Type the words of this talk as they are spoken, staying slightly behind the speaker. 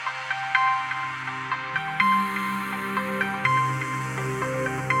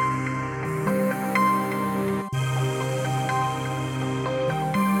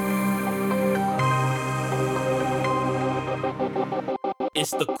It's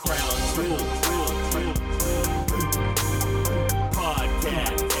the Crown Jewel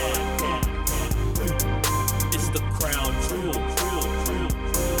podcast. It's the Crown Jewel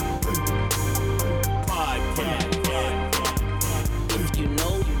podcast. If you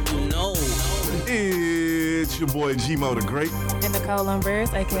know, you know. It's your boy G-Mo the Great. And Nicole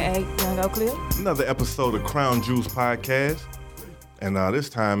Umberis, a.k.a. Young Oak Cliff. Another episode of Crown Juice Podcast. And this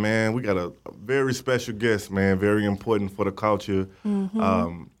time, man, we got a very special guest, man, very important for the culture.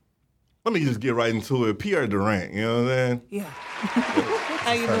 Mm-hmm. Let me just get right into it. Pierre Durant, you know what I'm saying? Yeah.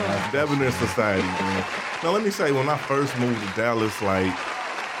 How you doing? Debonair Society, man. Now, let me say, when I first moved to Dallas, like,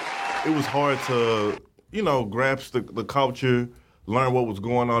 it was hard to, grasp the culture, learn what was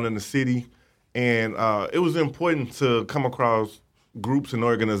going on in the city. And it was important to come across groups and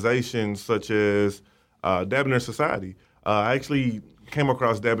organizations such as Debonair Society. I actually came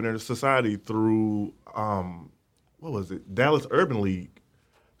across Debonair Society through, Dallas Urban League.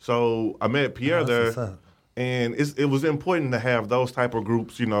 So I met Pierre there, and it was important to have those type of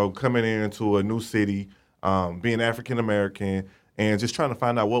groups, coming into a new city, being African-American, and just trying to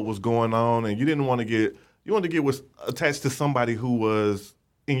find out what was going on. And you wanted to get attached to somebody who was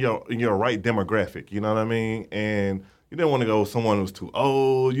in your right demographic, you know what I mean? And you didn't want to go with someone who was too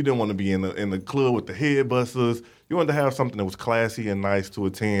old. You didn't want to be in the club with the head busters. You wanted to have something that was classy and nice to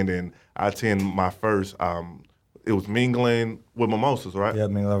attend. And I attended my first, it was Mingling with Mimosas, right? Yeah,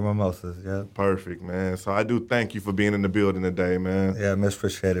 Mingling with Mimosas, yeah. Perfect, man. So I do thank you for being in the building today, man. Yeah, much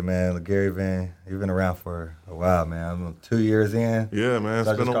appreciated, man. Gary Van, you've been around for a while, man. I'm 2 years in. Yeah, man,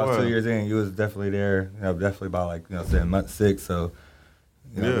 it's been a while. 2 years in, you was definitely there, definitely about month 6, so...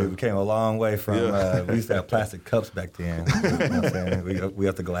 we came a long way from, we used to have plastic cups back then. You know what I'm saying? We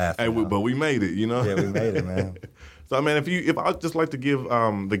have the glass. Hey, but we made it, Yeah, we made it, man. So, man, if I'd just like to give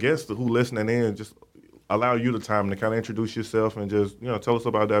the guests who listening in, just allow you the time to kind of introduce yourself and just, tell us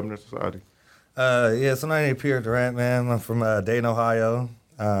about Debonair Society. So my name is Pierre Durant, man. I'm from Dayton, Ohio.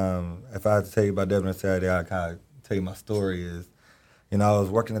 If I had to tell you about Debonair Society, I'd kind of tell you my story is, I was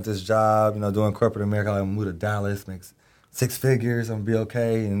working at this job, doing corporate America. I moved to Dallas, makes 6 figures, I'm gonna be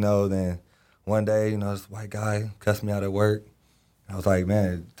okay, then one day, this white guy cussed me out at work. I was like,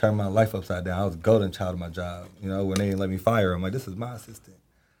 man, it turned my life upside down. I was a golden child of my job, when they didn't let me fire him. I'm like, this is my assistant.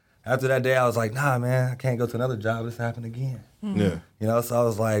 After that day, I was like, nah, man, I can't go to another job. This happened again. Mm-hmm. Yeah. So I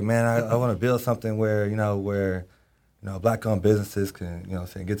was like, man, I want to build something where black-owned businesses can,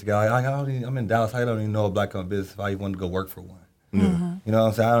 get together. I'm in Dallas. I don't even know a black-owned business if I even want to go work for one. Mm-hmm. You know what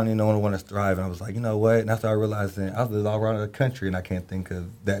I'm saying? I don't even know want to thrive. And I was like, you know what? And after I realized that I was all around the country and I can't think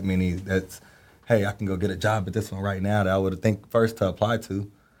of that many hey, I can go get a job at this one right now that I would think first to apply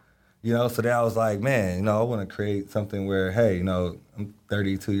to. So then I was like, man, I want to create something where, hey, I'm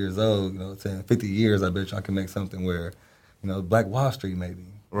 32 years old, saying 50 years, I bet you I can make something where, Black Wall Street maybe.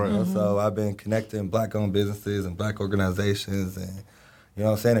 Right. So I've been connecting black-owned businesses and black organizations and,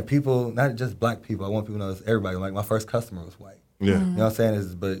 and people, not just black people. I want people to know it's everybody. Like my first customer was white. Yeah. You know what I'm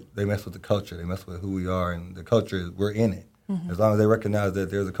saying? But they mess with the culture. They mess with who we are, and the culture, we're in it. Mm-hmm. As long as they recognize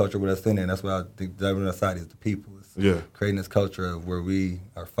that there's a culture with us in it, and that's what I think Debonair Society is the people. It's creating this culture of where we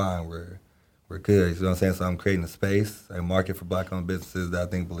are fine, we're good. You know what I'm saying? So I'm creating a space, a market for black-owned businesses that I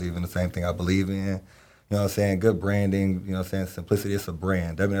think believe in the same thing I believe in. You know what I'm saying? Good branding, simplicity. It's a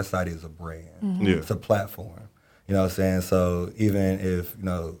brand. Debonair Society is a brand. Mm-hmm. Yeah. It's a platform. You know what I'm saying? So even if,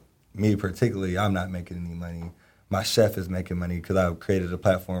 me particularly, I'm not making any money, my chef is making money because I've created a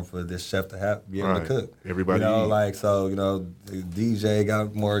platform for this chef to be able to cook. Everybody the DJ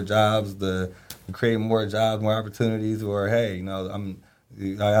got more jobs, create more jobs, more opportunities, or hey,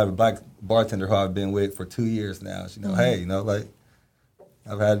 I have a black bartender who I've been with for 2 years now. Hey,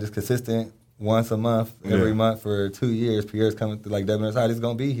 I've had this consistent once a month, every month for 2 years. Pierre's coming through, like Debonair Society is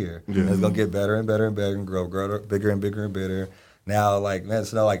going to be here. Yeah. It's going to get better and better and better and grow bigger and bigger and bigger. Now, I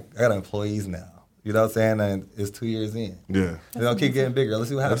got employees now. You know what I'm saying? And it's 2 years in. Yeah. They'll keep getting bigger. Let's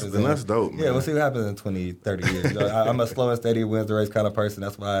see what happens. That's dope, man. Yeah, we'll see what happens in 20, 30 years. I'm a slow and steady wins the race kind of person.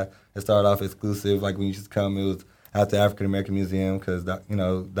 That's why it started off exclusive. Like when you used to come, it was at the African American Museum because, Doc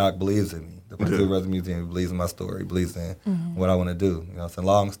believes in me. The Prince Brothers Museum believes in my story, believes in what I want to do. It's a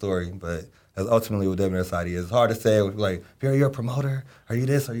long story, but that's ultimately what Debonair Society is. It's hard to say, like, Pierre, you're a promoter? Are you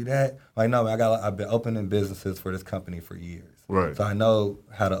this? Are you that? Like, no, man, I've been opening businesses for this company for years. Right. So I know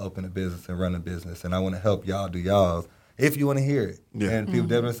how to open a business and run a business, and I want to help y'all do y'all's if you want to hear it. Yeah. And people,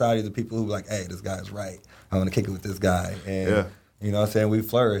 Debonair Society, the people who are like, hey, this guy's right. I want to kick it with this guy. And, you know what I'm saying, we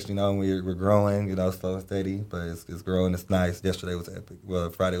flourished, and we're growing, slow and steady, but it's growing, it's nice. Yesterday was epic. Well,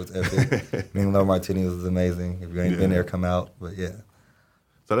 Friday was epic. Mingling Martini was amazing. If you ain't been there, come out. But, yeah.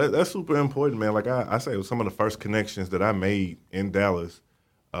 So that's super important, man. Like I say, it was some of the first connections that I made in Dallas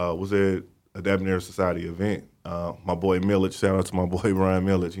was at a Debonair Society event. My boy Millage, shout out to my boy Ryan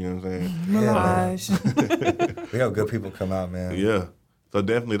Millage, you know what I'm saying? Mirage. We have good people come out, man. Yeah. So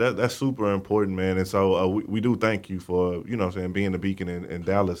definitely that's super important, man. And so we do thank you for, you know what I'm saying, being the beacon in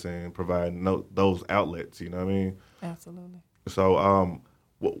Dallas and providing those outlets, you know what I mean? Absolutely. So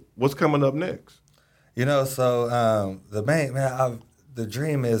what's coming up next? You know, so the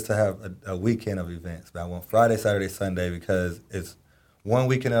dream is to have a weekend of events. But I want Friday, Saturday, Sunday because it's one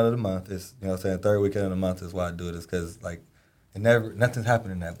weekend out of the month. It's, you know what I'm saying, third weekend of the month is why I do it. Is because, like, nothing's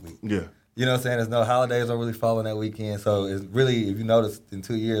happening that week. Yeah. You know what I'm saying? There's no holidays don't really fall on that weekend. So it's really, if you notice, in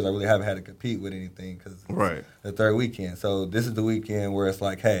 2 years, I really haven't had to compete with anything because it's the third weekend. So this is the weekend where it's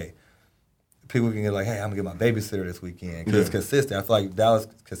like, hey, people can get like, hey, I'm going to get my babysitter this weekend because it's consistent. I feel like Dallas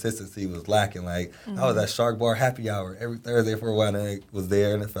consistency was lacking. Like, I was at Shark Bar happy hour every Thursday for a while, and it was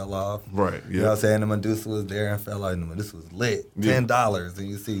there and it fell off. Right, yeah. You know what I'm saying? The Medusa was there and fell off, and the Medusa was lit. $10, and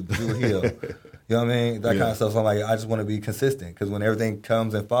you see Drew Hill. You know what I mean? That kind of stuff. So I'm like, I just want to be consistent because when everything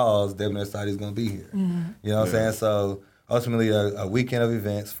comes and falls, Debonair Society is going to be here. You know what I'm saying? So ultimately, a weekend of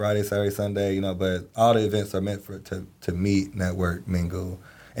events, Friday, Saturday, Sunday, you know, but all the events are meant to meet, network, mingle,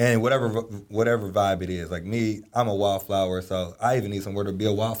 and whatever vibe it is. Like me, I'm a wildflower, so I even need somewhere to be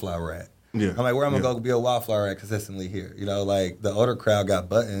a wildflower at. Yeah. I'm like, where am I going to be a wildflower at consistently here? You know, like the older crowd got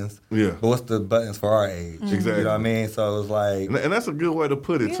buttons. Yeah. But what's the buttons for our age? Exactly. You know what I mean? So it's like, and that's a good way to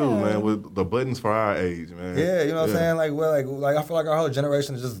put it too, man. With the buttons for our age, man. yeah, you know what I'm saying? Like, like I feel like our whole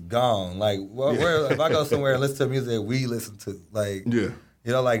generation is just gone. Like, if I go somewhere and listen to music we listen to, like, you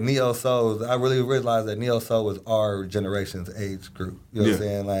know, like Neo Soul. I really realized that Neo Soul was our generation's age group. You know what I'm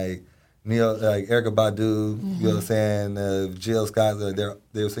saying? Like Neo, like Erykah Badu. You know what I'm saying? Jill Scott.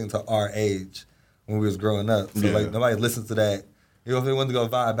 They were singing to our age when we was growing up. So like nobody listens to that. You know, if they wanted to go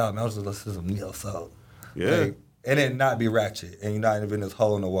vibe out, man, I was just listening to some Neo Soul. Yeah. Like, and it not be ratchet, and you're not even this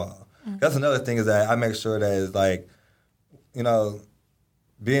hole in the wall. That's another thing is that I make sure that it's like, you know,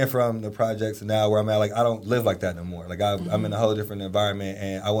 being from the projects and now where I'm at, like I don't live like that no more. Like I'm in a whole different environment,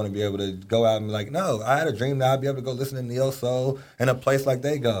 and I want to be able to go out and be like, no, I had a dream that I'd be able to go listen to Neo Soul in a place like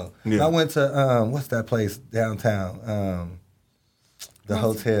they go. Yeah. And I went to what's that place downtown? The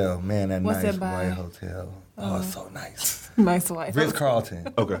hotel, man, that nice white hotel. Oh, it's so nice. Nice white.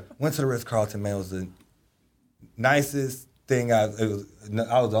 Ritz-Carlton. Okay. Went to the Ritz-Carlton, man. It was the nicest thing. I was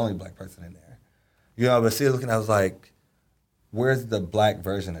the only black person in there. You know, but looking, I was like, where's the black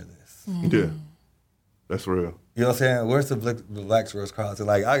version of this? Yeah. That's real. You know what I'm saying? Where's the black Ritz-Carlton?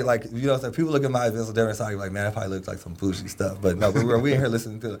 Like, you know what I'm saying? People look at my events on Debonair Society like, man, that probably looks like some bougie stuff. But no, we in here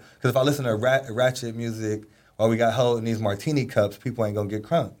listening to it. Because if I listen to ratchet music while we got holding these martini cups, people ain't going to get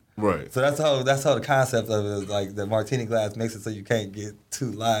crunk. Right. So that's how the concept of it is, like the martini glass makes it so you can't get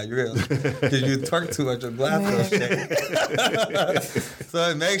too loud. Because you twerk too much, your glass will shake. So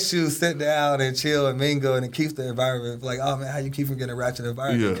it makes you sit down and chill and mingle, and it keeps the environment like, oh man, how you keep from getting a ratchet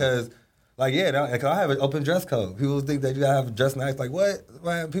environment? Yeah. Because like, like I have an open dress code. People think that you gotta have dress nice. Like what?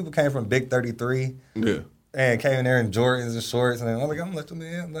 Man, people came from Big 33. Yeah. And came in there in Jordans and shorts, and I'm like, I'm letting them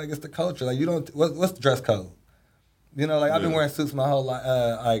in. Like it's the culture. Like you don't. What's the dress code? You know, like I've been wearing suits my whole life,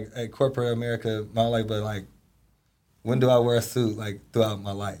 like at corporate America my whole life, but like, when do I wear a suit like throughout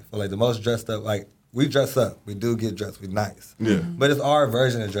my life? Or like the most dressed up, like we dress up, we do get dressed, we nice. Yeah. But it's our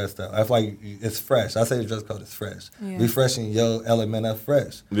version of dressed up. I feel like it's fresh. I say the dress code is fresh. Yeah. We freshen your element up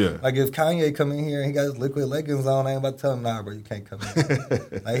fresh. Yeah. Like if Kanye come in here and he got his liquid leggings on, I ain't about to tell him, nah, bro, you can't come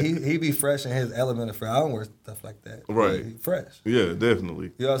in. Like he be fresh in his element of fresh. I don't wear stuff like that. Right. He fresh. Yeah,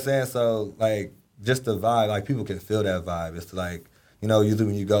 definitely. You know what I'm saying? So like, just the vibe, like people can feel that vibe. It's like, you know, usually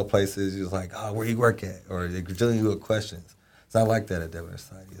when you go places, you're just like, oh, where you work at? Or they're drilling you with questions. It's not like that at Debonair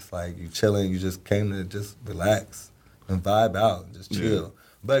Society. It's like you chilling, you just came to just relax and vibe out and just chill. Yeah.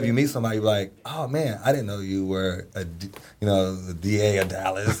 But if you meet somebody like, oh man, I didn't know you were the DA of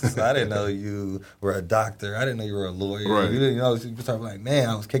Dallas. I didn't know you were a doctor. I didn't know you were a lawyer. Right. You didn't know, you start like, man,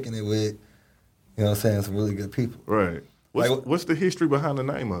 I was kicking it with, you know what I'm saying, some really good people. Right. What's the history behind the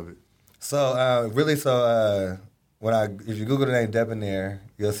name of it? So if you Google the name Debonair,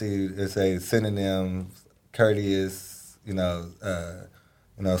 you'll see it's a synonym, courteous,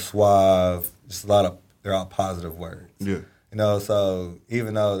 suave, just they're all positive words. Yeah. You know, so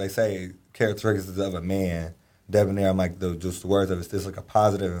even though they say characteristics of a man, Debonair, I'm like, just the words of it's just like a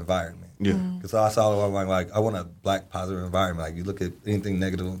positive environment. Yeah. Because I saw I'm like, I want a black positive environment. Like you look at anything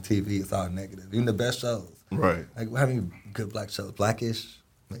negative on TV, it's all negative. Even the best shows. Right. Like how many good black shows? Blackish.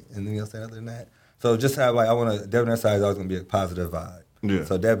 And then other than that. So just have like, Debonair Society is always going to be a positive vibe. Yeah.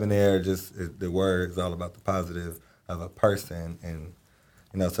 So Debonair, the word is all about the positive of a person. And,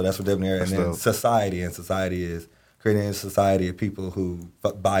 so that's what Debonair, and then society. And society is creating a society of people who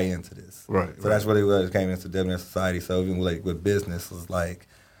buy into this. Right. So that's really what it came into Debonair Society. So even like with business, it was like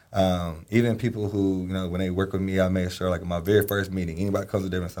even people who, you know, when they work with me, I made sure like in my very first meeting, anybody comes to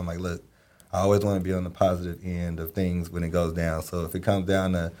Debonair, I'm like, look, I always want to be on the positive end of things when it goes down. So if it comes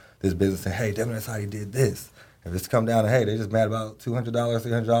down to this business saying, hey, Debonair Society did this. If it's come down to, hey, they just mad about $200,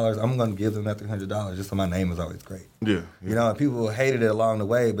 $300, I'm going to give them that $300 just so my name is always great. Yeah. You know, and people hated it along the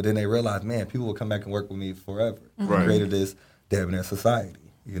way, but then they realized, man, people will come back and work with me forever. Right. I created this Debonair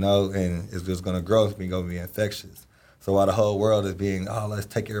Society, you know, and it's just going to grow. It's going to be infectious. So while the whole world is being, oh, let's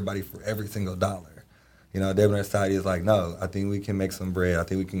take everybody for every single dollar, you know, Debonair Society is like, no, I think we can make some bread. I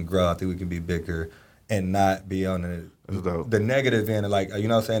think we can grow. I think we can be bigger and not be on the negative end. Like, you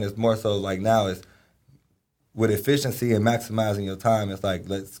know what I'm saying? It's more so like now it's, with efficiency and maximizing your time, it's like,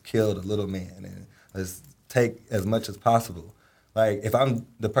 let's kill the little man and let's take as much as possible. Like, if I'm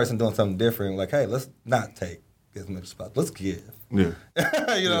the person doing something different, like, hey, let's not take as much as possible. Let's give. Yeah.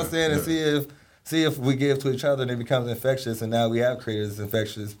 You know what I'm saying? And see if we give to each other and it becomes infectious. And now we have created this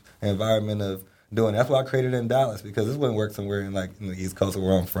infectious environment of doing it. That's why I created it in Dallas, because this wouldn't work somewhere in like in the East Coast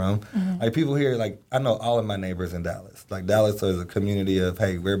where I'm from. Like people here, like I know all of my neighbors in Dallas. Like Dallas is a community of,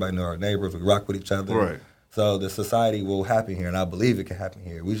 hey, everybody know our neighbors. We rock with each other. Right. So the society will happen here, and I believe it can happen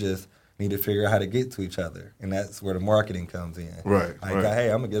here. We just need to figure out how to get to each other, and that's where the marketing comes in. Right. Like, right.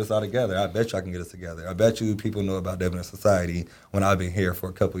 hey, I'm going to get us all together. I bet you I can get us together. I bet you people know about Debonair Society when I've been here for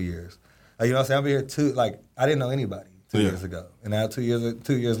a couple years. Like, you know what I'm saying? I've been here I didn't know anybody 2 years ago. And now 2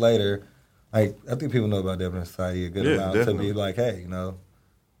 years later, like, I think people know about Debonair Society a good amount definitely. To be like, hey, you know,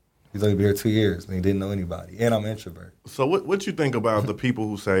 he's only been here 2 years, and he didn't know anybody. And I'm an introvert. So what you think about the people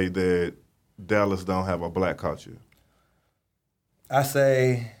who say that Dallas don't have a black culture? I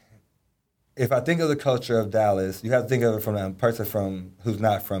say, if I think of the culture of Dallas, you have to think of it from a person who's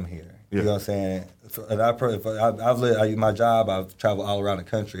not from here. Yeah. You know what I'm saying? And I've lived, my job, I've traveled all around the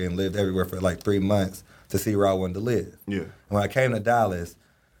country and lived everywhere for like 3 months to see where I wanted to live. Yeah. And when I came to Dallas,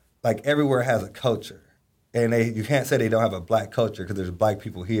 like everywhere has a culture. And you can't say they don't have a black culture because there's black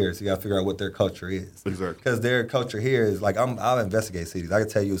people here, so you got to figure out what their culture is. Exactly. Because their culture here is like, I'll investigate cities. I can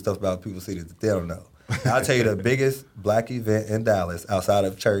tell you stuff about people's cities that they don't know. I'll tell you the biggest black event in Dallas outside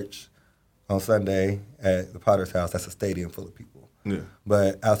of church on Sunday at the Potter's House, that's a stadium full of people. Yeah.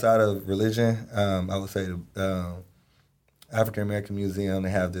 But outside of religion, I would say the African American Museum, they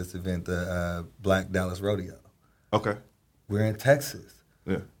have this event, the Black Dallas Rodeo. Okay. We're in Texas.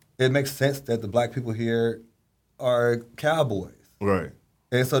 Yeah. It makes sense that the black people here are cowboys. Right.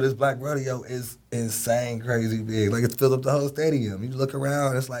 And so this black rodeo is insane, crazy big. Like, it's filled up the whole stadium. You look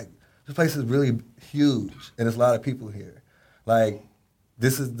around, it's like, this place is really huge, and there's a lot of people here. Like,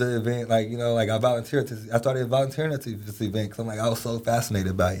 this is the event, like, you know, like I started volunteering at this event because I'm like, I was so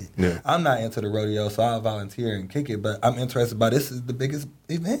fascinated by it. Yeah. I'm not into the rodeo, so I'll volunteer and kick it, but I'm interested by this is the biggest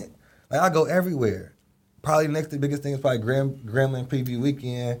event. Like, I go everywhere. Probably the next biggest thing is probably Gremlin Preview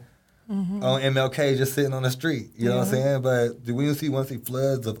Weekend on MLK just sitting on the street. You know what I'm saying? But do we want to see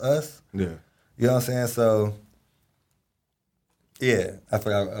floods of us? Yeah. You know what I'm saying? So, yeah, I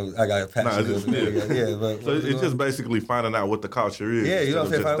forgot. I got passionate. But so it's just basically finding out what the culture is. Yeah, you know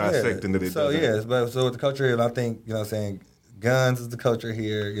what I'm saying? Just dissecting it. So, so with the culture here, and I think, you know what I'm saying, guns is the culture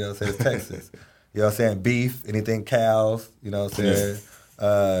here, you know what I'm saying, Texas. You know what I'm saying? Beef, anything cows, you know what I'm saying? You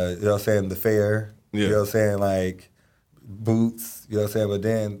know what I'm saying? The fair. Yeah. You know what I'm saying? Like, boots, you know what I'm saying? But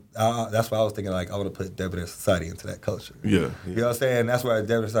then that's why I was thinking, like, I want to put Debonair Society into that culture. Yeah. You know what I'm saying? That's why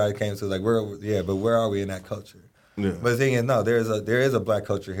Debonair Society came to, like, but where are we in that culture? Yeah. But the thing is, no, there is a black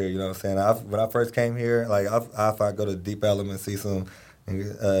culture here, you know what I'm saying? When I first came here, like, I go to Deep Element, see some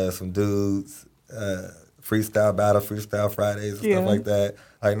dudes, freestyle battle, freestyle Fridays and stuff like that.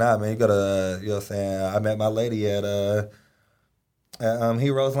 Like, nah, man, you go to, you know what I'm saying? I met my lady at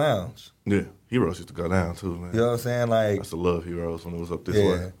Heroes Lounge. Yeah. Heroes used to go down too, man. You know what I'm saying? Like, I used to love Heroes when it was up this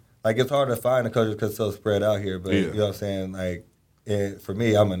way. Like, it's hard to find the culture because it's so spread out here, but you know what I'm saying? Like, for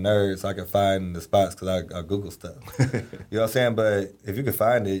me, I'm a nerd, so I can find the spots because I Google stuff. You know what I'm saying? But if you can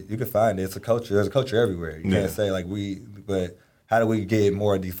find it, you can find it. It's a culture. There's a culture everywhere. You can't say, like, but how do we get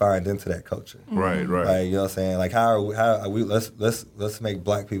more defined into that culture? Right. Like, you know what I'm saying? Like, how are we let's make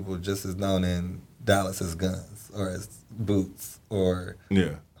black people just as known in Dallas as guns or as boots or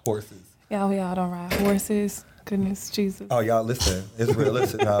horses. Yeah, we all don't ride horses. Goodness, Jesus. Oh, y'all, listen. It's real.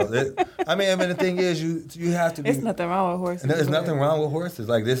 Listen, I mean, the thing is, you have to be. It's nothing wrong with horses. There's nothing wrong with horses.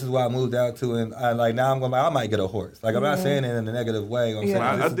 Like, this is why I moved out to, and now I might get a horse. Like, I'm not saying it in a negative way.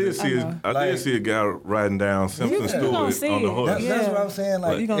 I did see a guy riding down Simpson Stewart on the horse. That's what I'm saying.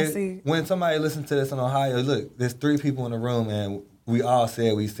 Like, you gonna see. When somebody listens to this in Ohio, look, there's 3 people in the room, and we all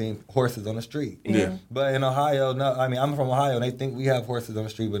said we seen horses on the street. Yeah. But in Ohio, no, I mean, I'm from Ohio, and they think we have horses on the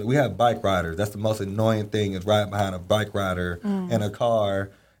street, but we have bike riders. That's the most annoying thing is riding behind a bike rider in a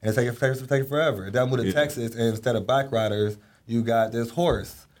car, and it take forever. Then I moved to Texas, and instead of bike riders, you got this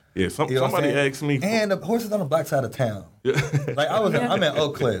horse. Yeah, somebody asked me. And the horses on the black side of town. Like, I'm in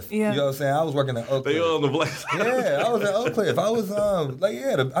Oak Cliff. Yeah. You know what I'm saying? I was working at Oak Cliff. They on the black side. Yeah, I was at Oak Cliff. I was,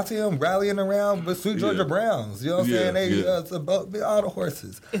 I see them rallying around with Sweet Georgia Browns. You know what I'm saying? It's about all the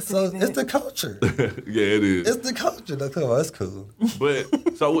horses. It's the culture. Yeah, it is. It's the culture. That's cool.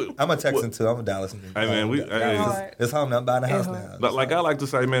 But, so. I'm a Texan, too. I'm a Dallas. Hey, man, it's home now. I'm buying a house now. Like I like to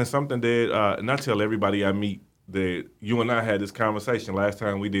say, man, something that, and I tell everybody I meet, that you and I had this conversation last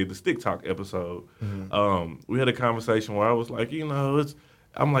time we did the Stick Talk episode. We had a conversation where I was like,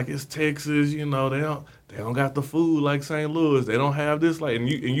 it's Texas, they don't got the food like St. Louis. They don't have this and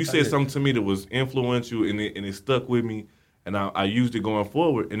you said something to me that was influential and it stuck with me, and I used it going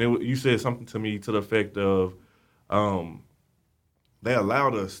forward. And you said something to me to the effect of, they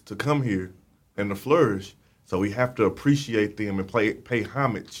allowed us to come here and to flourish, so we have to appreciate them and pay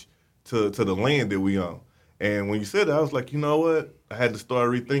homage to the land that we own. And when you said that, I was like, you know what? I had to start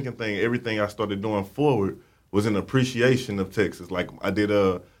rethinking things. Everything I started doing forward was in appreciation of Texas. Like I did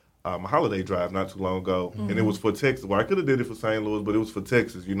a holiday drive not too long ago, and it was for Texas. Well, I could have did it for St. Louis, but it was for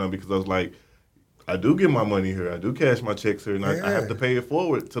Texas, because I was like, I do get my money here. I do cash my checks here, and I have to pay it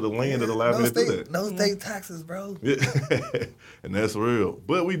forward to the land that allowed me to do that. No state taxes, bro. Yeah. And that's real.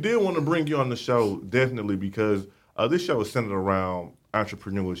 But we did want to bring you on the show, definitely, because this show is centered around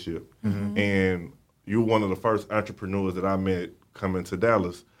entrepreneurship. And you're one of the first entrepreneurs that I met coming to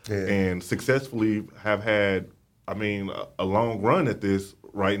Dallas and successfully have had, a long run at this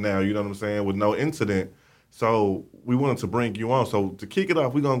right now, you know what I'm saying, with no incident. So we wanted to bring you on. So to kick it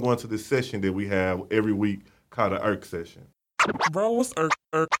off, we're going to go into this session that we have every week called the IRK session. Bro, what's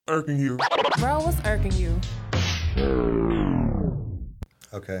irking you? Bro, what's irking you?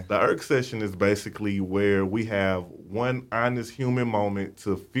 Okay. The IRK session is basically where we have one honest human moment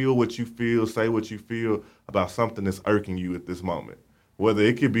to feel what you feel, say what you feel about something that's irking you at this moment. Whether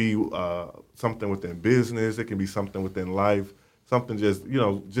it could be something within business, it can be something within life, something just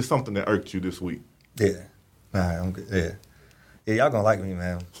something that irked you this week. Yeah. Nah, I'm good. Yeah. Yeah, y'all gonna like me,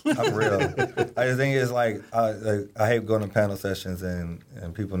 man. I'm real. The thing is, I hate going to panel sessions and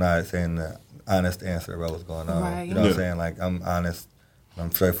people not saying the honest answer about what's going on. Right. You know what I'm saying? Like, I'm honest. I'm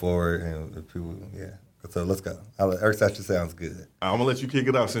straightforward, and people, So let's go. IRK session sounds good. I'm going to let you kick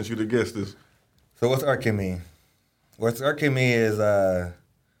it off since you're the guest. So what's irking me? What's irking me is, you know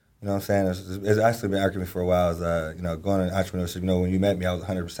what I'm saying, it's actually been irking me for a while, is, going into entrepreneurship. When you met me, I was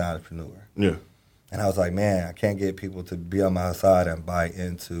 100% entrepreneur. Yeah. And I was like, man, I can't get people to be on my side and buy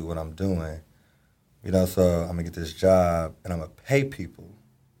into what I'm doing. So I'm going to get this job, and I'm going to pay people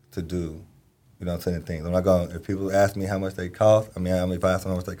to do certain things. I'm not going. If people ask me how much they cost, if I ask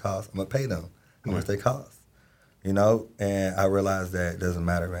them how much they cost, I'm gonna pay them how much they cost. And I realized that it doesn't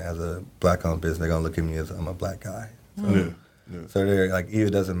matter, man. As a black-owned business, they're gonna look at me as I'm a black guy. So they're like,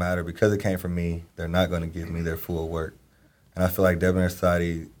 it doesn't matter because it came from me. They're not gonna give me their full work. And I feel like Debonair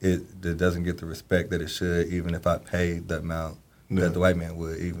Society it doesn't get the respect that it should, even if I paid the amount that the white man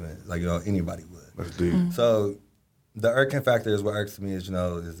would, even anybody would. That's deep. So. The irking factor is what irks me is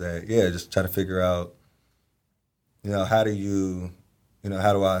that just try to figure out, how do you,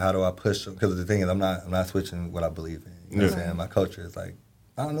 how do I push them? Because the thing is, I'm not switching what I believe in. You know what I'm saying? My culture is like,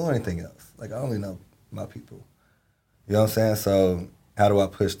 I don't know anything else. Like, I only know my people. You know what I'm saying? So how do I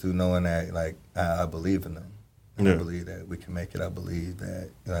push through knowing that, I believe in them? And I believe that we can make it. I believe that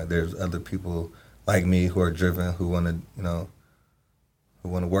there's other people like me who are driven, who want to, who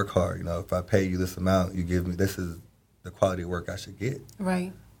want to work hard. If I pay you this amount, you give me, this is the quality of work I should get.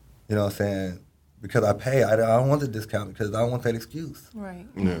 Right. You know what I'm saying? Because I pay, I don't want the discount because I don't want that excuse. Right.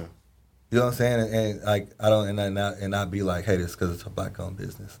 Yeah. You know what I'm saying? And I don't, and not be like, hey, this is because it's a black-owned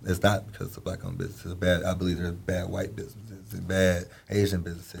business. It's not because it's a black-owned business. It's bad. I believe there's bad white businesses, bad Asian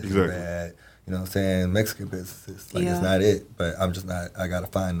businesses, bad, you know what I'm saying, Mexican businesses. It's not it. But I'm just not. I got to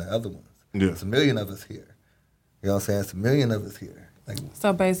find the other ones. Yeah. It's a million of us here. You know what I'm saying? It's a million of us here.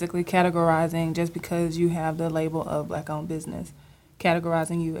 So basically categorizing, just because you have the label of black-owned business,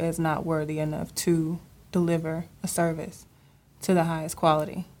 categorizing you as not worthy enough to deliver a service to the highest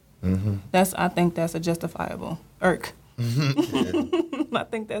quality. Mm-hmm. I think that's a justifiable irk. Mm-hmm. I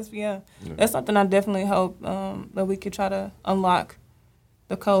think that's that's something I definitely hope that we could try to unlock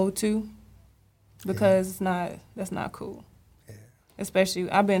the code to, because that's not cool. Yeah. Especially,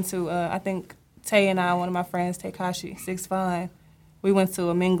 I've been to, I think Tay and I, one of my friends, Tekashi, 6'5", we went to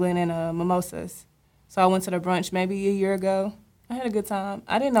a mingling and mimosas. So I went to the brunch maybe a year ago, I had a good time.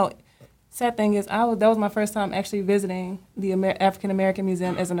 I didn't know. Sad thing is, that was my first time actually visiting the African American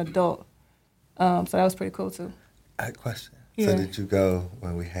Museum as an adult. So that was pretty cool too. I had a question. Yeah. So did you go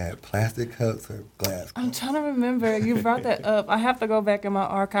when we had plastic cups or glass cups? I'm trying to remember. You brought that up. I have to go back in my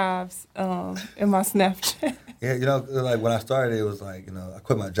archives, in my Snapchat. Yeah, like when I started, it was like, I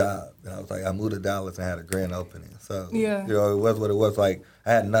quit my job. And I was like, I moved to Dallas and had a grand opening. So, Yeah. it was what it was. Like,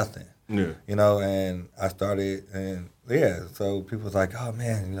 I had nothing. Yeah. And I started, and so people was like, oh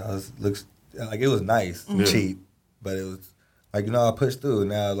man, it looks, like it was nice, cheap, but it was, like, I pushed through.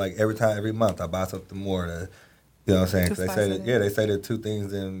 Now, like, every month I buy something more to, you know what I'm saying? 'Cause they say that, they say that two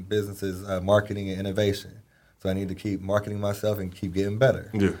things in business is marketing and innovation. So I need to keep marketing myself and keep getting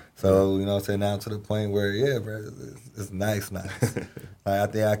better. Yeah. So, now to the point where, bro, it's nice. Like, I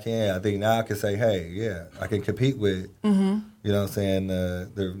think now I can say, hey, I can compete with, you know what I'm saying?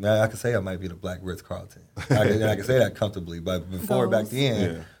 Now I can say I might be the Black Ritz-Carlton. I can say that comfortably. But before, back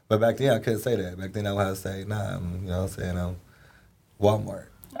then, I couldn't say that. Back then I would have to say, nah, I'm Walmart.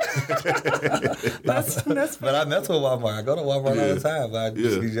 That's But I mess with Walmart. I go to Walmart all the time. But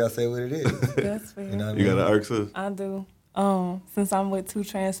you just say what it is. That's fair. You know what I You mean? got an irk, sis? I do. Since I'm with 2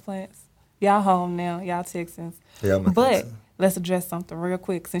 transplants, y'all home now, y'all Texans. Yeah, I'm a But Texan. let's address something real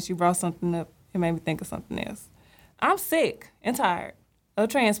quick. Since you brought something up, it made me think of something else. I'm sick and tired of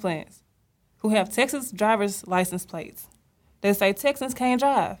transplants who have Texas driver's license plates. They say Texans can't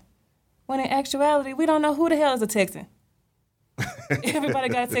drive, when in actuality, we don't know who the hell is a Texan. Everybody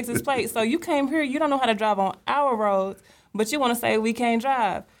got a Texas plate. So you came here, you don't know how to drive on our roads, but you want to say we can't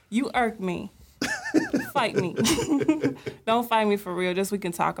drive. You irk me. Fight me. Don't fight me for real, just we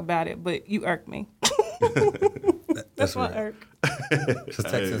can talk about it, but you irk me. That's my real. irk. Because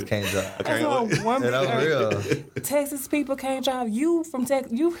Texans can't drive. That's my one big That's irk. real. Texas people can't drive. You from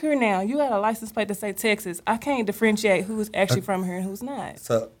Texas, you here now. You got a license plate to say Texas. I can't differentiate who's actually from here and who's not.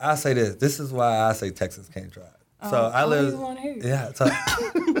 So I say this. This is why I say Texans can't drive. So I I live. don't even wanna hear it. Yeah.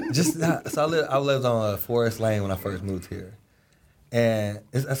 So I lived on Forest Lane when I first moved here, and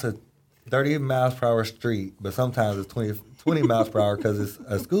that's a 30 miles per hour street, but sometimes it's 20 miles per hour because it's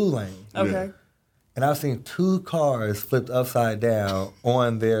a school lane. Okay. And I've seen 2 cars flipped upside down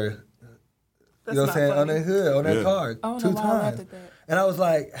on their, That's you know what I'm not saying, on funny. their hood, on their car, I don't 2 know why I laughed times. at that. And I was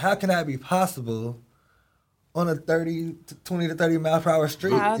like, how can that be possible on a 20 to 30 miles per hour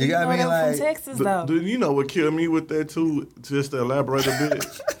street? How do you know what I them from Texas, though? Do you know what killed me with that too? Just to elaborate a bit,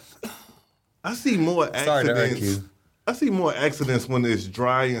 I see more Sorry to irk accidents. you. I see more accidents when it's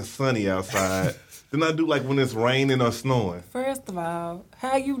dry and sunny outside than I do like when it's raining or snowing. First of all,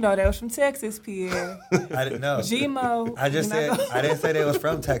 how you know that was from Texas, Pierre? I didn't know. G-Mo. I just said I didn't say they was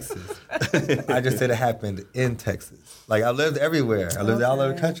from Texas. I just said it happened in Texas. Like I lived everywhere. I lived all over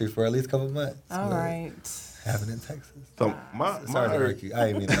the Okay. country for at least a couple months. All But right. happened in Texas. So my Sorry to irk, irk you. I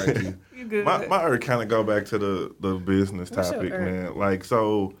didn't mean to irk you. You good. my irk kind of go back to the business What's your topic, irk? man. Like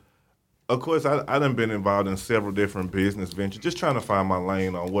so. Of course, I done been involved in several different business ventures, just trying to find my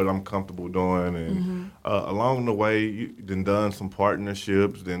lane on what I'm comfortable doing. And along the way, done some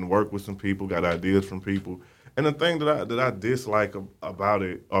partnerships, then worked with some people, got ideas from people. And the thing that I dislike about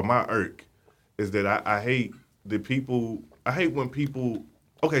it, or my irk, is that I hate when people,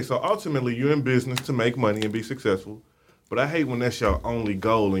 okay, so ultimately you're in business to make money and be successful. But I hate when that's your only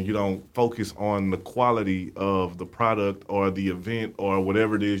goal and you don't focus on the quality of the product or the event or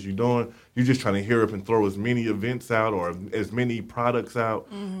whatever it is you're doing. You're just trying to hear up and throw as many events out or as many products out,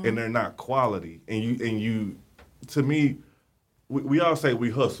 and they're not quality. And you, to me, we all say we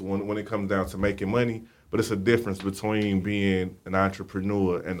hustle when it comes down to making money, but it's a difference between being an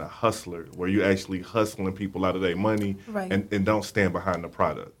entrepreneur and a hustler, where you're actually hustling people out of their money Right. and don't stand behind the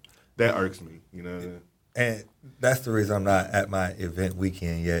product. That irks me, you know what I mean? And that's the reason I'm not at my event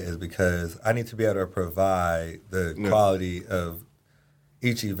weekend yet, is because I need to be able to provide the quality of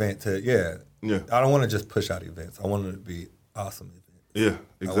each event to, I don't want to just push out events. I want them to be awesome events. Yeah,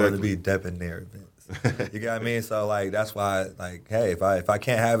 I want them to exactly. be debonair events. You get what I mean? So, like, that's why, like, hey, if I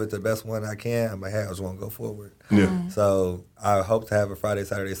can't have it the best one I can, I'm like, hey, I just want to go forward. Yeah. So I hope to have a Friday,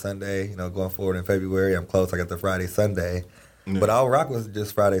 Saturday, Sunday, going forward in February. I'm close. I got the Friday, Sunday. Yeah. But I'll rock with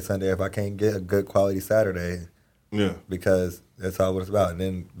just Friday, Sunday if I can't get a good quality Saturday, Yeah. because that's all what it's about. And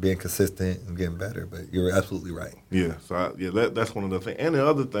then being consistent and getting better. But you're absolutely right. Yeah. So that's one of the things. And the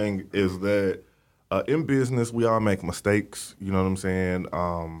other thing is that in business, we all make mistakes. You know what I'm saying?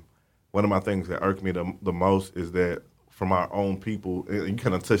 One of my things that irk me the most is that from our own people, and you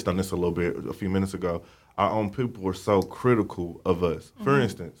kind of touched on this a little bit a few minutes ago, our own people are so critical of us. For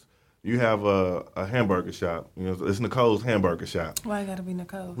instance, You have a hamburger shop. You know, it's Nicole's Hamburger Shop. Why it gotta be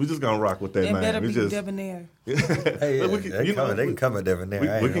Nicole? We just gonna rock with that It name. better It's be just, debonair. Hey, yeah, Look, they can come at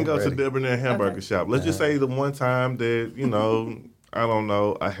Debonair. we can go to Debonair Hamburger Shop. Let's just say the one time that, you know, I don't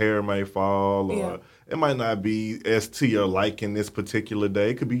know, a hair may fall, or it might not be as to your liking this particular day.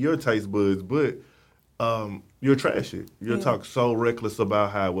 It could be your taste buds, but you'll trash it. You'll talk so reckless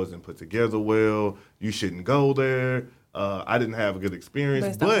about how it wasn't put together well. You shouldn't go there. I didn't have a good experience.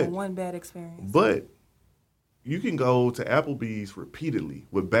 Based off of one bad experience. But you can go to Applebee's repeatedly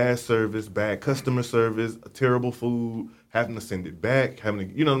with bad service, bad customer service, terrible food, having to send it back, having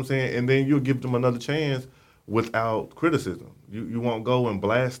to, you know what I'm saying? And then you'll give them another chance without criticism. You won't go and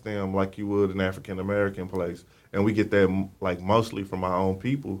blast them like you would an African-American place. And we get that like mostly from our own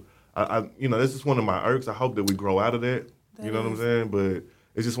people. I you know, this is one of my irks. I hope that we grow out of that. You know what I'm saying? But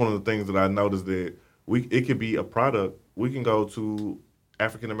it's just one of the things that I noticed that it could be a product. We can go to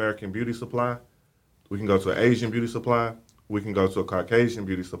African-American beauty supply. We can go to an Asian beauty supply. We can go to a Caucasian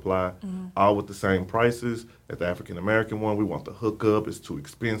beauty supply, all with the same prices. At the African-American one, we want the hookup. It's too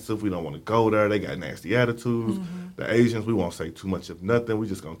expensive. We don't want to go there. They got nasty attitudes. The Asians, we won't say too much of nothing. We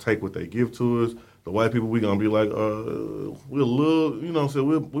just going to take what they give to us. The white people, we going to be like, we're a little, you know what I'm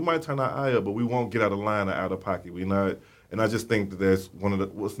saying? We might turn our eye up, but we won't get out of line or out of pocket. We not. And I just think that that's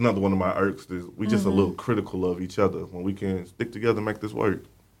what's another one of my irks is we just a little critical of each other when we can stick together and make this work.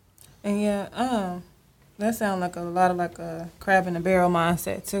 And that sounds like a lot of like a crab in the barrel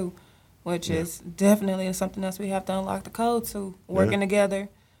mindset too, which is definitely something else we have to unlock the code to. Working together,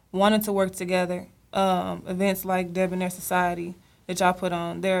 wanting to work together. Events like Debonair Society that y'all put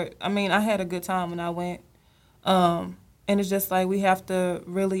on there. I mean, I had a good time when I went. And it's just like we have to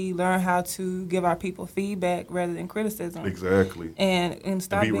really learn how to give our people feedback rather than criticism. Exactly. And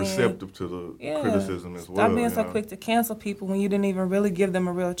stop be being receptive to the criticism as well. Stop being so quick to cancel people when you didn't even really give them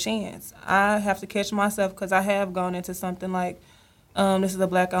a real chance. I have to catch myself because I have gone into something like, this is a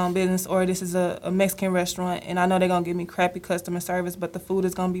black-owned business or this is a Mexican restaurant, and I know they're going to give me crappy customer service, but the food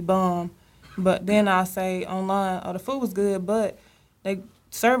is going to be bomb. But then I'll say online, oh, the food was good, but they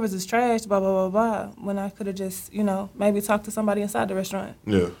service is trash, blah, blah, blah, blah, when I could have just, you know, maybe talked to somebody inside the restaurant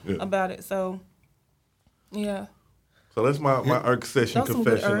about it. So, yeah. So that's my irk session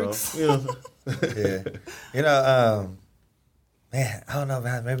confessional. Yeah. You know, man, I don't know,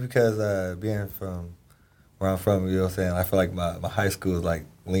 man. Maybe because being from where I'm from, you know what I'm saying, I feel like my high school is like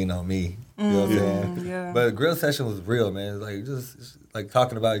lean on me. You know what I'm saying? Yeah. But the grill session was real, man. It's like just like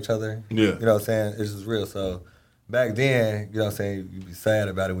talking about each other. Yeah. You know what I'm saying? It's just real. So back then, you know what I'm saying, you'd be sad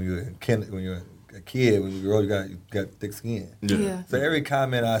about it when you were a kid, when you grow, you got thick skin. Yeah. So every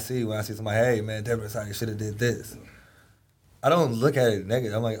comment I see when I see somebody, hey man, Deborah, sorry, you should have did this. I don't look at it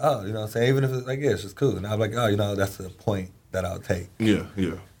negative. I'm like, oh, you know what I'm saying? Even if it's like, yeah, it's just cool. And I'm like, oh, you know, that's the point that I'll take. Yeah.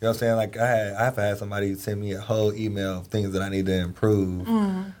 You know what I'm saying? Like I have had somebody send me a whole email of things that I need to improve.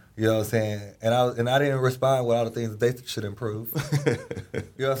 You know what I'm saying? And I didn't respond with all the things that they should improve. You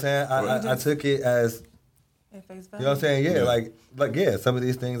know what I'm saying? I took it as, at face you know what I'm saying? Yeah, like yeah, some of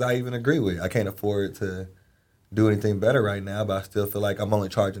these things I even agree with. I can't afford to do anything better right now, but I still feel like I'm only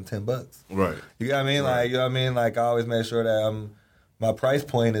charging $10. Right. You know what I mean? Right. Like, you know what I mean? Like I always make sure that my price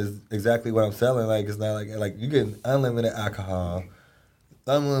point is exactly what I'm selling. Like it's not like you get unlimited alcohol,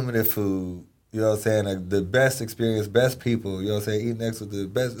 unlimited food. You know what I'm saying? Like the best experience, best people. You know what I'm saying? Eating next with the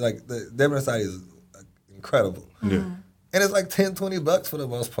best. Like the Debonair side is incredible. Yeah. And it's like $10-$20 for the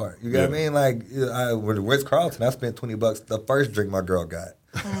most part. You know what I mean? Like with the Ritz-Carlton, I spent $20 the first drink my girl got.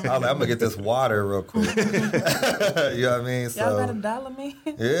 I was like, I'm gonna get this water real quick. You know what I mean? Y'all got $1 me?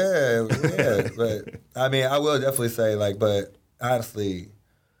 Yeah. But I mean, I will definitely say but honestly,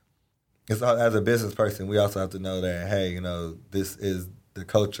 it's as a business person, we also have to know that, hey, you know, this is the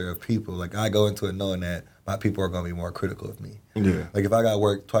culture of people. Like I go into it knowing that my people are gonna be more critical of me. Yeah. Like if I got to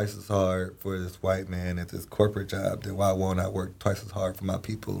work twice as hard for this white man at this corporate job, then why won't I work twice as hard for my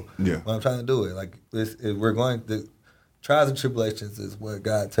people? Yeah. When I'm trying to do it, like we're going to trials and tribulations is what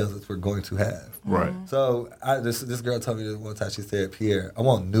God tells us we're going to have. Right. So this girl told me this one time. She said, "Pierre, I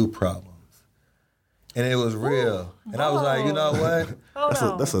want new problems," and it was real. And I was like, you know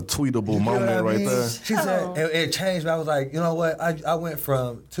what? That's a tweetable moment right there. She said, and it changed me. I was like, you know what? I went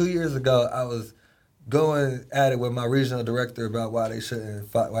from 2 years ago, I was going at it with my regional director about why they should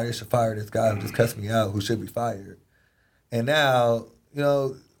fire this guy who just cussed me out, who should be fired. And now, you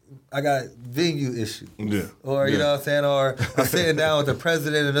know, I got venue issues. Yeah. Or, you know what I'm saying? Or I'm sitting down with the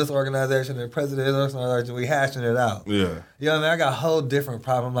president of this organization and the president of this organization, we hashing it out. Yeah. You know what I mean? I got a whole different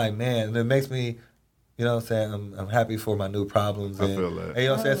problem. I'm like, man, and it makes me You know what I'm saying? I'm happy for my new problems. I feel that. And you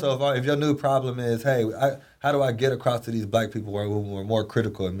know what I'm saying? So if your new problem is, hey, how do I get across to these black people who are more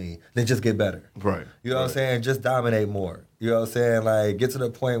critical of me? Then just get better. Right. You know what I'm saying? Just dominate more. You know what I'm saying? Like, get to the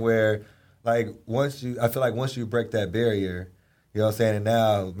point where, like, I feel like once you break that barrier, you know what I'm saying? And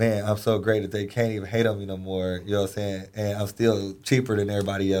now, man, I'm so great that they can't even hate on me no more. You know what I'm saying? And I'm still cheaper than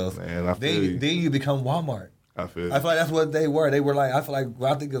everybody else. Man, I feel you. Then you become Walmart. I feel like that's what they were. They were like, I feel like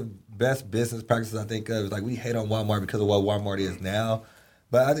when I think of best business practices, I think of like we hate on Walmart because of what Walmart is now.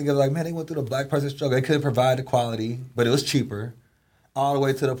 But I think of like, man, they went through the black person struggle. They couldn't provide the quality, but it was cheaper. All the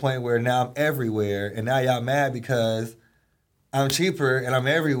way to the point where now I'm everywhere, and now y'all mad because I'm cheaper and I'm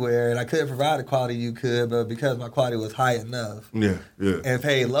everywhere, and I couldn't provide the quality you could, but because my quality was high enough, and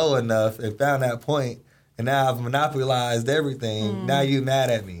paid low enough, and found that point, and now I've monopolized everything. Now you mad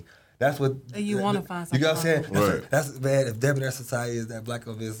at me. That's what you want to find something. You know what I'm saying? Right. That's man. If debonair society is that black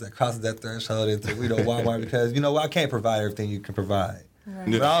business that crosses that threshold into Walmart, because you know what, I can't provide everything you can provide,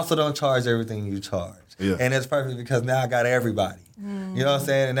 but I also don't charge everything you charge. Yeah. And it's perfect because now I got everybody. You know what I'm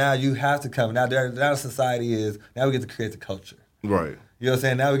saying? And now you have to come. Now society is, now we get to create the culture. Right. You know what I'm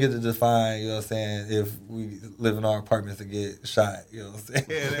saying? Now we get to define, you know what I'm saying, if we live in our apartments and get shot, you know what I'm saying?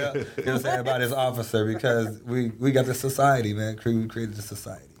 You know what I'm saying, by this officer, because we got this society, man. We created this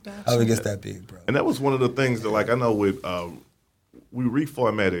society. Gotcha. How it gets that big, bro. And that was one of the things that, like, I know with, we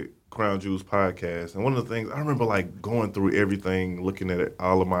reformatted Crown Jewels podcast, and one of the things, I remember, like, going through everything, looking at it,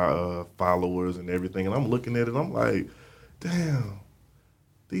 all of my followers and everything, and I'm looking at it, I'm like, damn,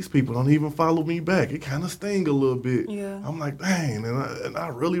 these people don't even follow me back. It kind of sting a little bit. Yeah. I'm like, dang, and I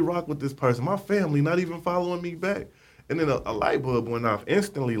really rock with this person. My family not even following me back. And then a light bulb went off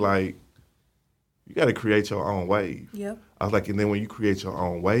instantly, like, you got to create your own wave. Yep. I was like, and then when you create your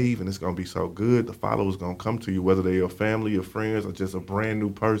own wave and it's going to be so good, the followers going to come to you, whether they're your family, your friends, or just a brand new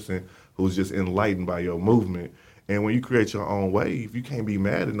person who's just enlightened by your movement. And when you create your own wave, you can't be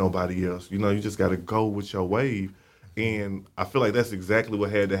mad at nobody else. You know, you just got to go with your wave. And I feel like that's exactly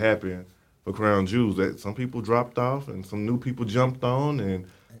what had to happen for Crown Jewels. That some people dropped off and some new people jumped on, and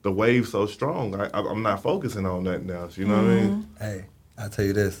the wave's so strong. I'm not focusing on nothing else. You know what I mean? Hey, I'll tell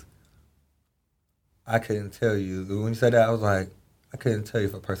you this. I couldn't tell you. When you said that, I was like, I couldn't tell you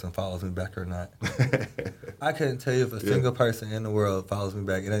if a person follows me back or not. I couldn't tell you if a single person in the world follows me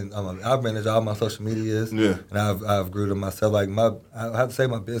back. And I've managed all my social medias, and I've grew to myself. Like I have to say,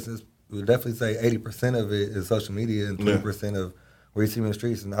 my business would definitely say 80% of it is social media and 20% of where you see me in the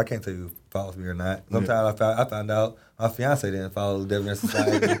streets. And I can't tell you if follows me or not. Sometimes I found out my fiance didn't follow Debonair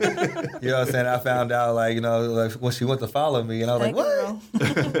Society. You know what I'm saying? I found out like when she went to follow me, and I was like,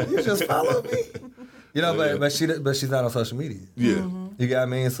 what? You just followed me? You know, but she's not on social media. Yeah. You got what I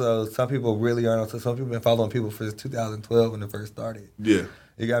mean? So some people really aren't. Some people been following people since 2012 when it first started. Yeah.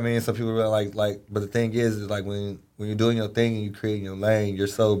 You got what I mean? Some people really like. But the thing is like when you're doing your thing and you creating your lane, you're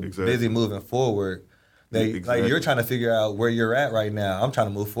so busy moving forward that like you're trying to figure out where you're at right now. I'm trying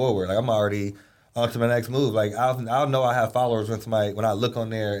to move forward. Like I'm already on to my next move. Like I'll know I have followers when I look on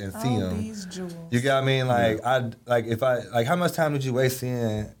there and see them. These jewels. You got what I mean? Like how much time did you waste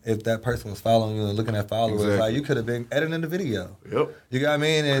seeing if that person was following you and looking at followers? Exactly. Like you could have been editing the video. Yep. You got what I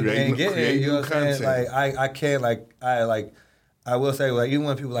mean? And getting it. You know what I'm saying? Like I can't I will say like even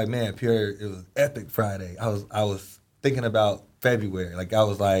when people like, man, Pierre, it was epic Friday. I was thinking about February. Like I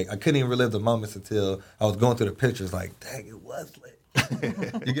was like I couldn't even relive the moments until I was going through the pictures. Like dang, it was lit.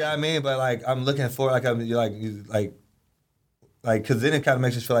 You get what I mean? But like I'm looking for because then it kind of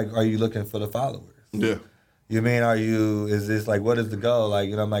makes you feel like, are you looking for the followers? Yeah. You mean is this like what is the goal?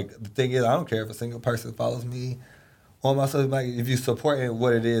 Like I'm like the thing is I don't care if a single person follows me on my social media. If you support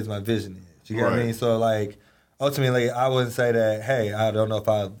what it is, my vision is. You get what I mean? So like ultimately I wouldn't say that. Hey, I don't know if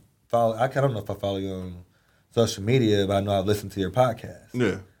I follow. I don't know if I follow you on social media, but I know I've listened to your podcast.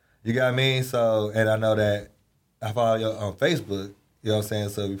 Yeah. You got what I mean? So and I know that I follow you on Facebook. You know what I'm saying?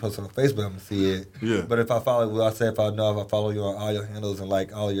 So if you post it on Facebook, I'm going to see it. Yeah. But if I follow if I follow you on all your handles and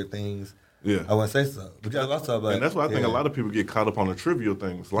like all your things, I wouldn't say so. Because and that's why I think a lot of people get caught up on the trivial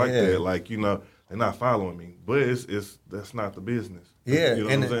things like that. Like, you know, they're not following me. But that's not the business. Yeah. You know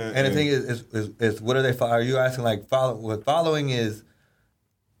and what I'm saying? And the thing is what are they following? Are you asking like what following is,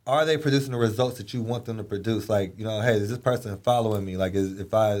 are they producing the results that you want them to produce? Like, you know, hey, is this person following me? Like,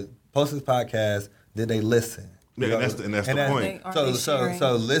 if I post this podcast, did they listen? Yeah, and that's the point.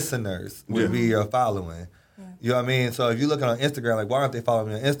 So listeners would be your following. Yeah. You know what I mean? So if you're looking on Instagram, like, why aren't they following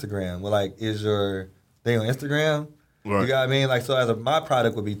me on Instagram? Well, like, is your thing on Instagram? Right. You got what I mean? Like, so my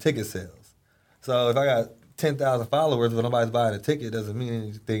product would be ticket sales. So if I got 10,000 followers, but nobody's buying a ticket, it doesn't mean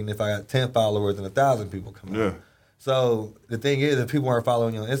anything if I got 10 followers and 1,000 people come out. So the thing is, if people aren't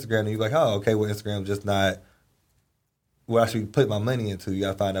following you on Instagram, then you're like, oh, okay, well, Instagram's just not what I should put my money into. You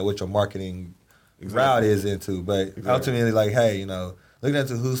got to find out what your marketing route is into. But ultimately, like, hey, you know, looking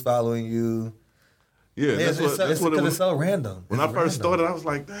into who's following you. Yeah, that's what it was. It's so random. When I first started, I was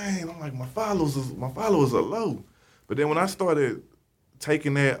like, dang, I'm like, my followers are low. But then when I started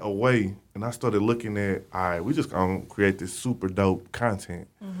taking that away and I started looking at, all right, we just gonna create this super dope content.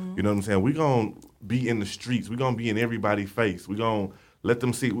 You know what I'm saying? We gonna be in the streets. We gonna be in everybody's face. We gonna let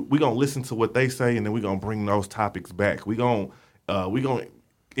them see. We gonna listen to what they say, and then we gonna bring those topics back. We gonna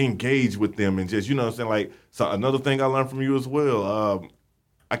engage with them and just, you know what I'm saying? Like, so another thing I learned from you as well,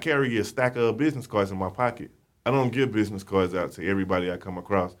 I carry a stack of business cards in my pocket. I don't give business cards out to everybody I come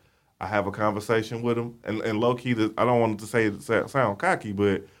across. I have a conversation with them, and low key, I don't want to sound cocky,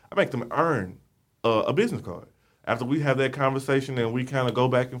 but I make them earn a business card. After we have that conversation and we kind of go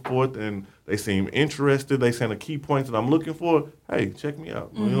back and forth, and they seem interested, they send the key points that I'm looking for. Hey, check me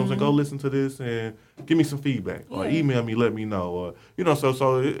out. You know what I'm saying? Go listen to this and give me some feedback, or email me, let me know, or you know.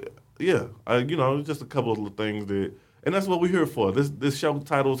 You know, just a couple of little things that, and that's what we're here for. This show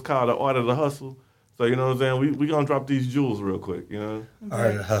title is called The Art of the Hustle. So, you know what I'm saying? We gonna drop these jewels real quick, you know?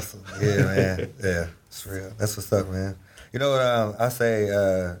 Art of the Hustle. Yeah, man. Yeah, it's real. That's what's up, man. You know what I say,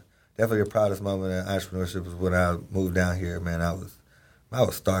 definitely the proudest moment in entrepreneurship was when I moved down here, man. I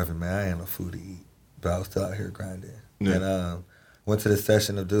was starving, man. I ain't no food to eat, but I was still out here grinding. Yeah. And went to this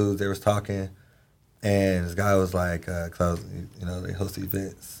session of dudes, they was talking, and this guy was like, cause I was, you know, they host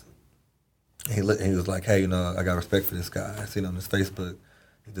events. He was like, hey, you know, I got respect for this guy. I seen him on his Facebook.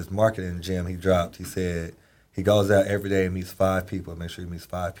 This marketing gem he dropped, he said he goes out every day and meets 5 people. Make sure he meets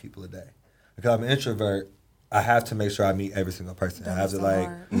 5 people a day. Because I'm an introvert, I have to make sure I meet every single person. I have to like,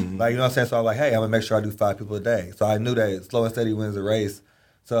 you know what I'm saying? So I'm like, hey, I'm gonna make sure I do 5 people a day. So I knew that slow and steady wins the race.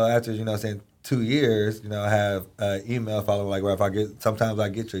 So after, you know what I'm saying, 2 years, you know, I have email following, like where sometimes I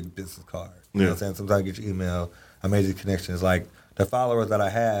get your business card. You know what I'm saying? Sometimes I get your email. I made these connections. Like the followers that I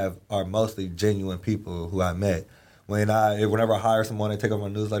have are mostly genuine people who I met. Whenever I hire someone, they take over my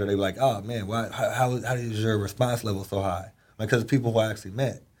newsletter, they be like, oh man, how is your response level so high? Because people who I actually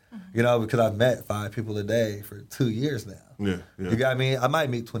met. You know, because I've met 5 people a day for 2 years now. Yeah. You got me? I might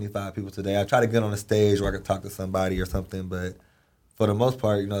meet 25 people today. I try to get on a stage where I can talk to somebody or something, but for the most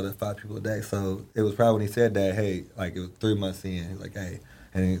part, you know, there's 5 people a day. So it was probably when he said that, hey, like it was 3 months in, he's like, hey,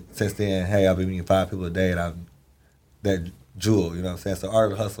 and since then, hey, I've been meeting 5 people a day, and that jewel, you know what I'm saying? So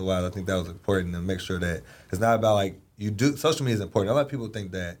Art of the Hustle wise, I think that was important to make sure that it's not about like, social media is important. A lot of people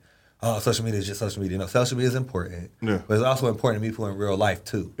think that, oh, social media is just social media. No, social media is important, but it's also important to meet people in real life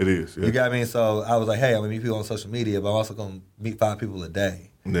too. It is. Yeah. You got what I mean? So I was like, hey, I'm gonna meet people on social media, but I'm also gonna meet 5 people a day.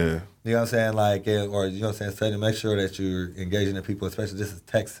 Yeah. You know what I'm saying? Like, or you know what I'm saying? So to make sure that you're engaging the people, especially this is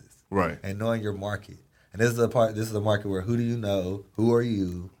Texas, right? And knowing your market. And this is a market where who do you know? Who are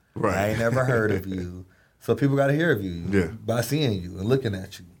you? Right. I ain't never heard of you. So people got to hear of you by seeing you and looking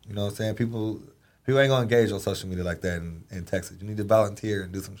at you. You know what I'm saying? People ain't gonna engage on social media like that in Texas. You need to volunteer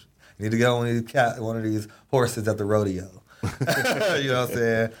and do some. You need to get on one of these horses at the rodeo. You know what I'm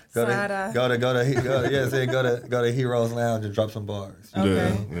saying? Go to Heroes Lounge and drop some bars. You know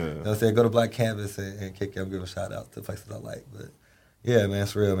what I'm saying? Go to Black Canvas and kick it. I'm giving a shout out to places I like. But yeah, man,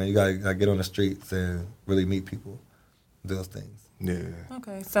 it's real, man. You gotta get on the streets and really meet people, do those things. Yeah.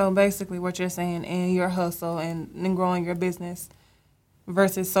 Okay, so basically what you're saying in your hustle and growing your business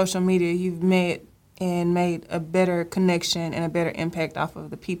versus social media, you've met and made a better connection and a better impact off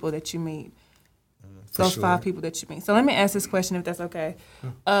of the people that you meet. Those 5 people that you meet. So let me ask this question, if that's okay.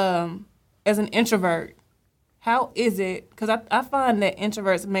 As an introvert, how is it, because I find that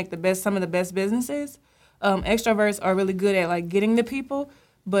introverts make some of the best businesses. Extroverts are really good at like getting the people,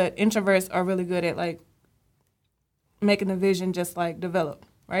 but introverts are really good at like making the vision just like develop,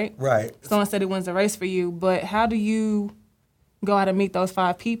 right? Right. Someone said it wins the race for you, but how do you go out and meet those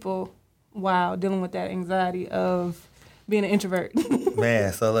 5 people while dealing with that anxiety of being an introvert?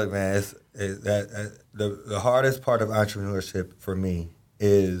 Man, so look, man, the hardest part of entrepreneurship for me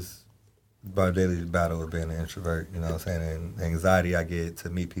is my daily battle with being an introvert, you know what I'm saying, and the anxiety I get to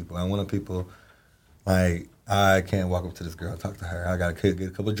meet people. I'm one of people, like, I can't walk up to this girl and talk to her. I got to get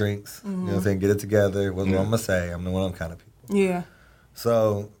a couple of drinks, you know what I'm saying, get it together, what I'm going to say. I'm one of them kind of people. Yeah.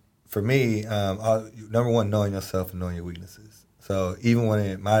 So for me, number one, knowing yourself and knowing your weaknesses. So even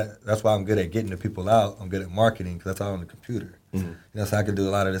when that's why I'm good at getting the people out. I'm good at marketing because that's all on the computer. You know, so I can do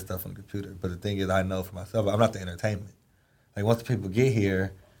a lot of this stuff on the computer. But the thing is, I know for myself, I'm not the entertainment. Like once the people get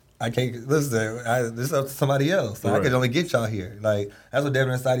here, I can't listen. This is up to somebody else. So I can only get y'all here. Like that's what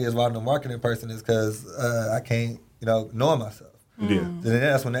Devin Inside is. Why I'm the marketing person is because I can't, knowing myself. Yeah. Then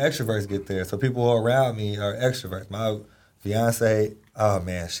that's when the extroverts get there. So people who are around me are extroverts. My fiance, oh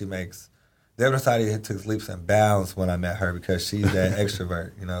man, she makes Devin Society took leaps and bounds when I met her because she's that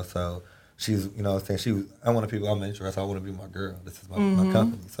extrovert, you know. So she's, you know, saying I'm one of the people. I'm an introvert, so I want to be my girl. This is my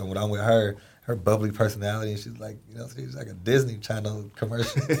company. So when I'm with her bubbly personality, and she's like, you know, she's like a Disney Channel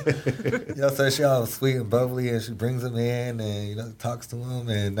commercial. You know, so she's all sweet and bubbly, and she brings them in, and you know, talks to them,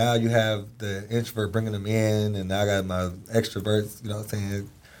 and now you have the introvert bringing them in, and now I got my extroverts, you know, saying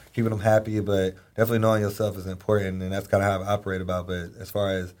keeping them happy, but definitely knowing yourself is important, and that's kind of how I operate about. But as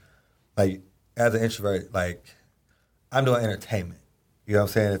far as like as an introvert, like I'm doing entertainment. You know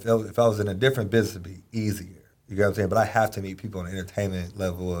what I'm saying? If I was in a different business, it'd be easier. You know what I'm saying? But I have to meet people on the entertainment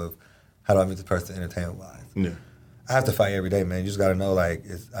level of how do I meet this person entertainment-wise. Yeah. I have to fight every day, man. You just got to know, like,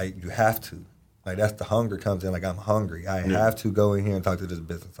 you have to. Like, that's the hunger comes in. Like, I'm hungry. I have to go in here and talk to this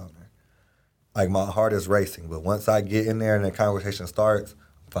business owner. Like, my heart is racing. But once I get in there and the conversation starts,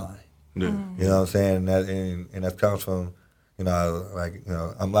 I'm fine. Yeah. You know what I'm saying? And that comes from, you know, like, you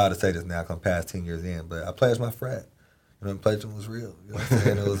know, I'm allowed to say this now because I'm past 10 years in, but I pledged my frat. You know, plagiarism was real. You know what I'm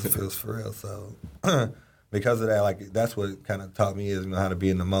saying? It was for real. So because of that, like, that's what kind of taught me is, you know, how to be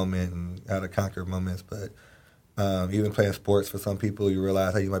in the moment and how to conquer moments. But even playing sports, for some people, you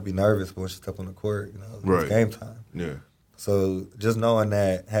realize how you might be nervous, but once you step on the court, you know, it's game time. Yeah. So just knowing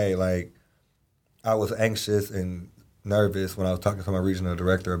that, hey, like, I was anxious and nervous when I was talking to my regional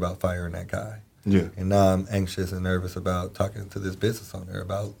director about firing that guy. Yeah. And now I'm anxious and nervous about talking to this business owner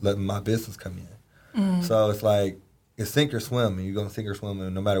about letting my business come in. So it's like, it's sink or swim, and you're going to sink or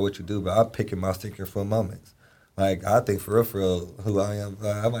swim no matter what you do, but I'm picking my sink or swim moments. Like, I think for real, who I am,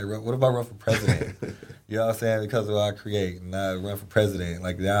 I might run, what if I run for president? You know what I'm saying? Because of what I create, and I run for president.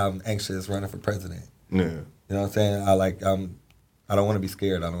 Like, now I'm anxious running for president. Yeah. You know what I'm saying? I don't want to be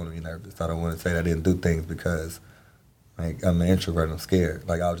scared. I don't want to be nervous. I don't want to say that I didn't do things because, like, I'm an introvert and I'm scared.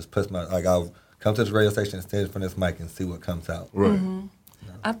 Like, I'll just I'll come to this radio station and stand in front of this mic and see what comes out. Right. Mm-hmm.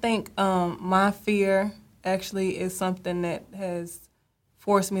 I think my fear actually is something that has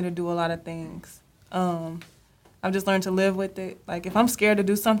forced me to do a lot of things. I've just learned to live with it. Like, if I'm scared to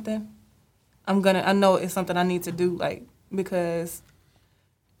do something, I know it's something I need to do, like, because,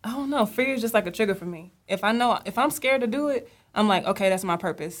 I don't know, fear is just like a trigger for me. If I'm scared to do it, I'm like, okay, that's my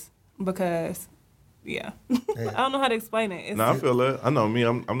purpose, because, I don't know how to explain it. I feel that. I know me,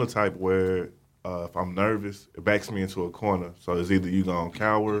 I'm the type where if I'm nervous, it backs me into a corner. So it's either you gonna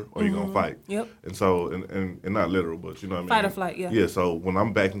cower or you gonna fight. Yep. And so, and not literal, but you know what I mean? Fight or flight, yeah. Yeah, so when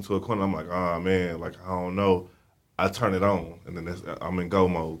I'm backed into a corner, I'm like, oh man, like, I don't know. I turn it on, and then I'm in go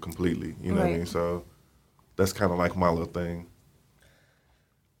mode completely. You know what I mean? So that's kind of like my little thing.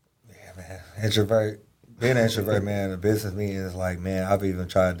 Yeah, man. Being an introvert, man, the business meeting is like, man, I've even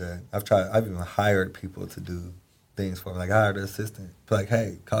hired people to do things for me. Like, I hired an assistant. Like,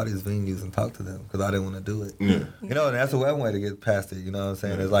 hey, call these venues and talk to them because I didn't want to do it. Yeah. You know, and that's one way to get past it. You know what I'm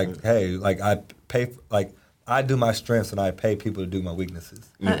saying? It's like, hey, like, I do my strengths and I pay people to do my weaknesses.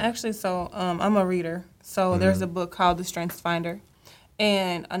 I'm a reader. So there's a book called The Strengths Finder.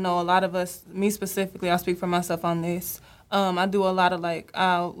 And I know a lot of us, me specifically, I'll speak for myself on this. I do a lot of,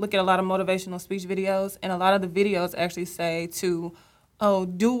 I'll look at a lot of motivational speech videos, and a lot of the videos actually say do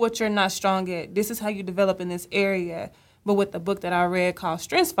what you're not strong at. This is how you develop in this area. But with the book that I read called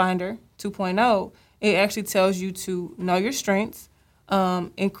Strengths Finder 2.0, it actually tells you to know your strengths,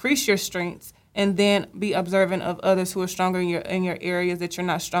 increase your strengths, and then be observant of others who are stronger in your areas that you're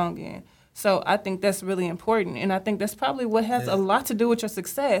not strong in. So I think that's really important, and I think that's probably what has a lot to do with your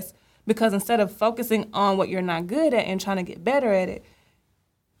success, because instead of focusing on what you're not good at and trying to get better at it,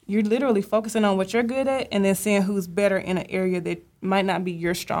 you're literally focusing on what you're good at and then seeing who's better in an area that might not be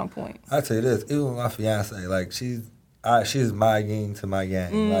your strong point. I tell you this, even with my fiance, like, she's my yin to my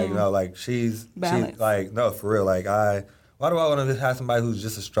yang. Like, you know, like, she's like, no, for real. Like, why do I want to have somebody who's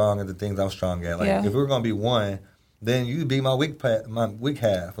just as strong at the things I'm strong at? Like, if we're gonna be one, then you be my weak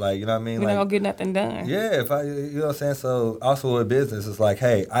half. Like, you know what I mean? You're like, not gonna get nothing done. Yeah, you know what I'm saying? So also with business, it's like,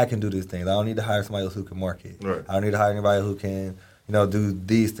 hey, I can do these things. I don't need to hire somebody else who can market. Right. I don't need to hire anybody who can, you know, do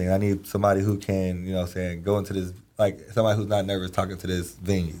these things. I need somebody who can, you know what I'm saying, go into this, like, somebody who's not nervous talking to this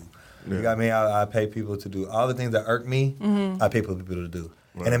venue. Yeah. You know what I mean? I pay people to do all the things that irk me, I pay people to do.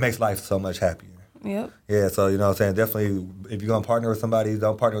 Right. And it makes life so much happier. Yep. Yeah, so, you know what I'm saying, definitely, if you're going to partner with somebody,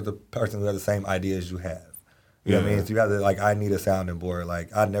 don't partner with the person who has the same ideas you have. You know what I mean? So you got to, like, I need a sounding board.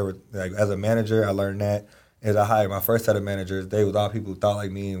 Like, as a manager, I learned that. As I hired my first set of managers, they was all people who thought like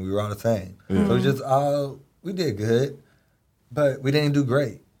me, and we were all the same. Mm-hmm. So we did good, but we didn't do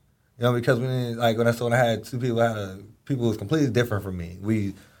great. You know, because we didn't, like, when I had two people, people who was completely different from me.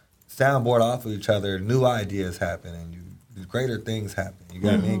 We soundboard off of each other, new ideas happen, and greater things happen. You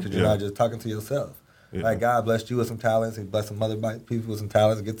got what I mean? Because you're not just talking to yourself. Yeah. Like God blessed you with some talents. He blessed some other people with some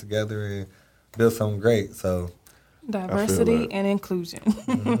talents. Get together and build something great. So Diversity that. and inclusion.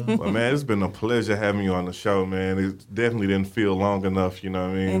 Well, man, it's been a pleasure having you on the show, man. It definitely didn't feel long enough, you know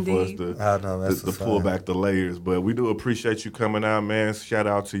what I mean, Indeed. for us I know, that's to pull back the layers. But we do appreciate you coming out, man. Shout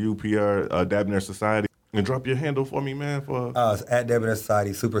out to you, Pierre, Debonair Society. And drop your handle for me, man. It's at Debonair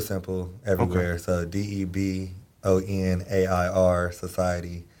Society, super simple everywhere. Okay. So DEBONAIR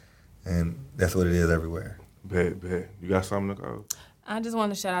Society, and that's what it is everywhere. Bet. You got something to go? I just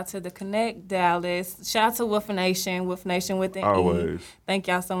want to shout out to the Connect Dallas. Shout out to Wolf Nation with an Always. E. Thank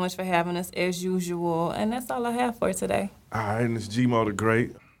y'all so much for having us as usual. And that's all I have for today. All right, and it's G-Mo the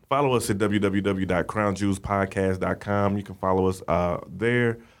Great. Follow us at www.crownjewspodcast.com. You can follow us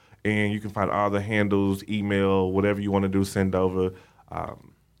there, and you can find all the handles, email, whatever you want to do, send over.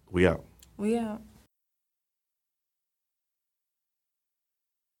 We out. We out.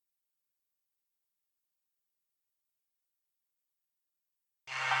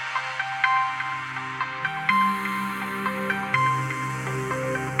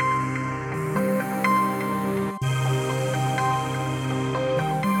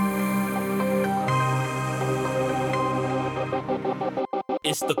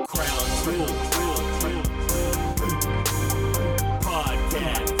 It's the crown jewel.